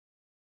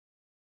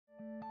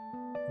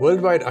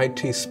Worldwide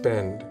IT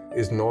spend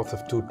is north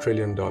of $2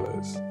 trillion,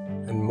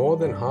 and more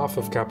than half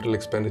of capital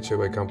expenditure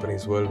by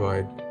companies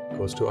worldwide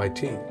goes to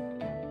IT.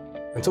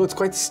 And so it's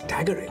quite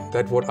staggering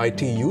that what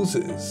IT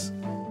uses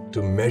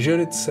to measure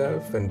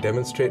itself and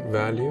demonstrate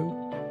value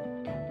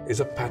is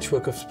a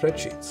patchwork of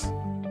spreadsheets.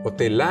 What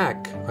they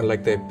lack,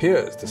 unlike their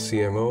peers, the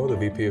CMO, the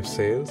VP of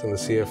sales, and the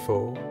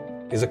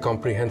CFO, is a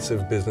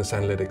comprehensive business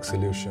analytics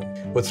solution.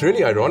 What's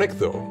really ironic,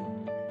 though,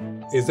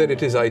 is that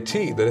it is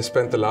IT that has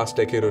spent the last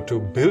decade or two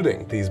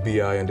building these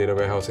BI and data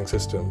warehousing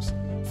systems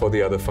for the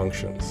other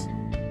functions.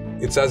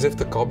 It's as if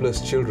the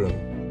cobbler's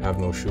children have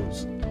no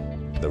shoes.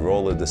 The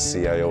role of the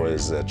CIO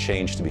is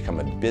changed to become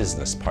a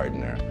business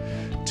partner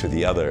to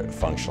the other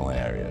functional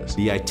areas.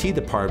 The IT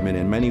department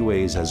in many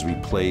ways has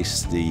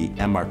replaced the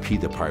MRP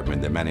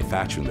department, the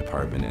manufacturing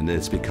department, and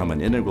it's become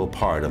an integral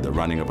part of the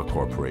running of a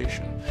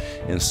corporation.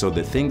 And so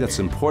the thing that's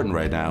important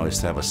right now is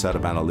to have a set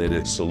of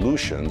analytic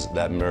solutions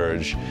that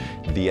merge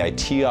the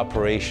IT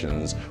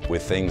operations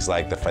with things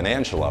like the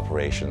financial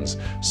operations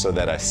so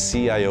that a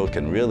CIO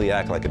can really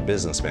act like a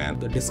businessman.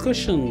 The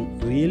discussion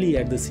really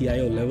at the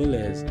CIO level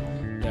is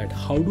that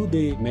how do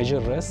they measure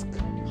risk?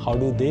 How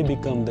do they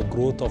become the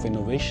growth of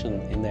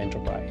innovation in the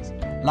enterprise?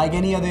 Like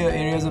any other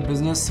areas of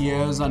business,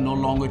 CIOs are no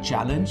longer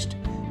challenged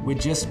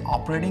with just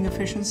operating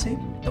efficiency.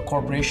 The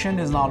corporation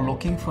is now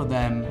looking for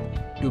them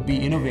to be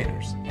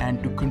innovators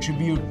and to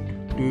contribute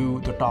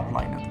to the top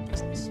line of the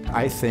business.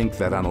 I think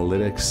that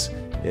analytics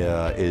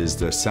is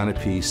the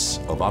centerpiece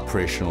of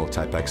operational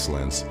type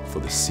excellence for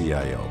the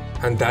CIO.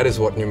 And that is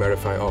what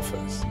Numerify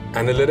offers.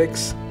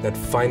 Analytics that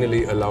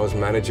finally allows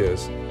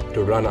managers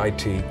to run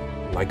IT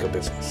like a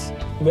business.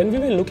 When we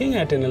were looking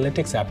at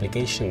analytics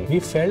application, we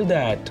felt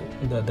that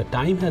the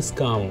time has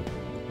come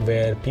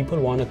where people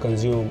want to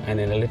consume an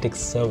analytics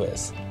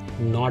service,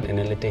 not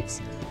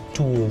analytics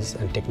tools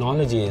and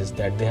technologies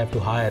that they have to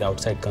hire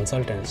outside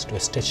consultants to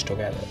stitch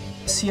together.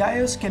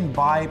 CIOs can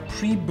buy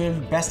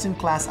pre-built,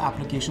 best-in-class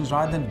applications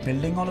rather than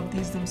building all of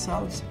these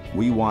themselves.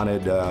 We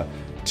wanted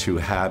to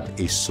have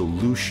a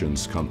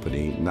solutions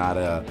company, not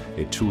a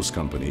tools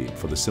company,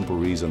 for the simple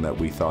reason that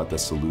we thought that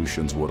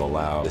solutions would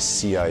allow the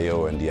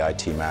CIO and the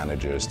IT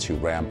managers to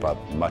ramp up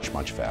much,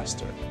 much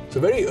faster. So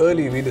very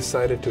early we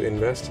decided to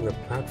invest in a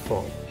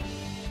platform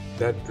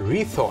that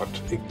rethought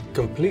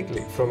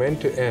completely from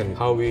end to end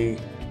how we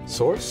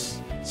source,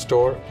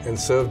 store, and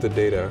serve the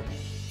data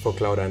for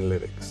cloud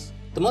analytics.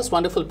 The most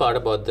wonderful part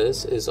about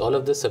this is all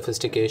of this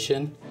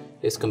sophistication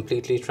is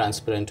completely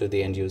transparent to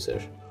the end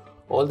user.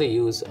 All they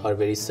use are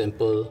very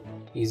simple,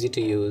 easy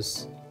to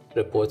use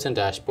reports and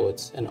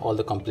dashboards, and all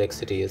the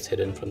complexity is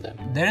hidden from them.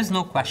 There is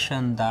no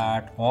question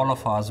that all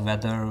of us,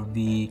 whether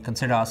we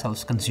consider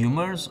ourselves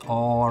consumers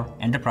or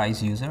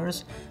enterprise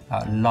users,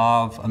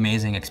 love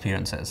amazing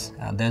experiences.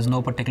 There's no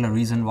particular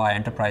reason why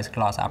enterprise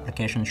class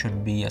application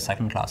should be a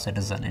second-class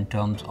citizen in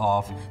terms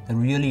of the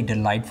really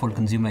delightful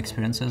consumer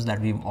experiences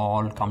that we've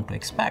all come to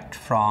expect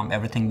from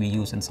everything we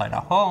use inside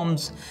our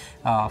homes,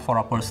 for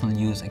our personal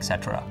use,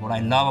 etc. What I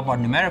love about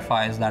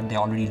Numerify is that they're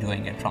already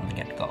doing it from the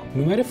get-go.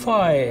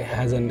 Numerify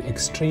has an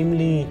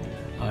extremely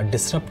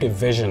disruptive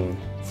vision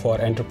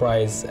for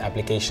enterprise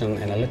application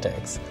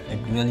analytics. It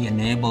really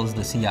enables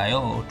the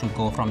CIO to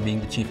go from being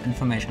the chief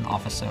information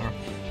officer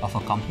of a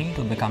company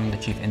to becoming the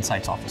chief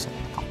insights officer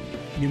of the company.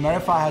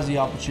 Numerify has the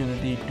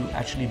opportunity to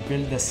actually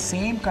build the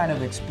same kind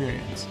of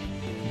experience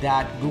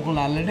that Google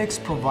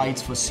Analytics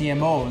provides for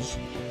CMOs,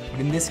 but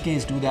in this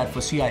case do that for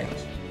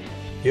CIOs.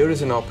 Here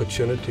is an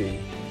opportunity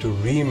to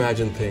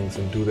reimagine things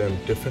and do them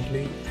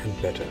differently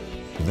and better.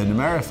 The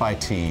Numerify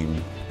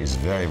team is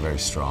very, very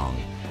strong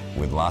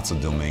with lots of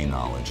domain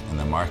knowledge, and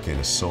the market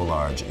is so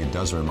large, it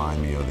does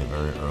remind me of the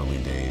very early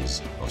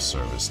days of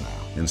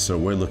ServiceNow. And so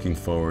we're looking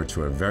forward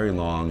to a very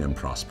long and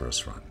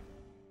prosperous run.